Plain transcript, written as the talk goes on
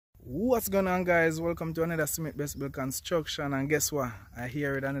What's going on, guys? Welcome to another Smith Best Build Construction. And guess what? I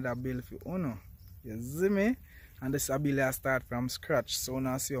hear it another build for Uno. You see me? And this build I start from scratch. So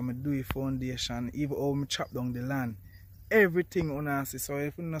now see how I do the foundation, even how I chop down the land. Everything Uno see. So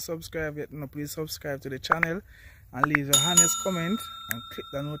if you not subscribe yet, please subscribe to the channel and leave a honest comment and click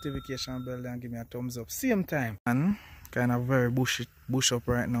the notification bell and give me a thumbs up. Same time. And kind of very bush up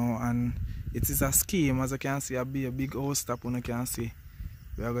right now, and it is a scheme. As you can see, I'll be a big house top. You can see.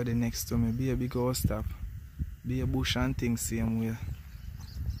 We are going next to me, be a big house top, be a bush and things same way.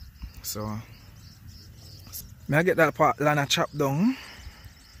 So, I get that part land chopped down,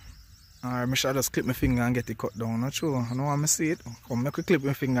 or I should just clip my finger and get it cut down. Not sure, I know how I see it. Come, make me clip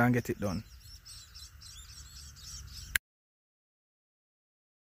my finger and get it done.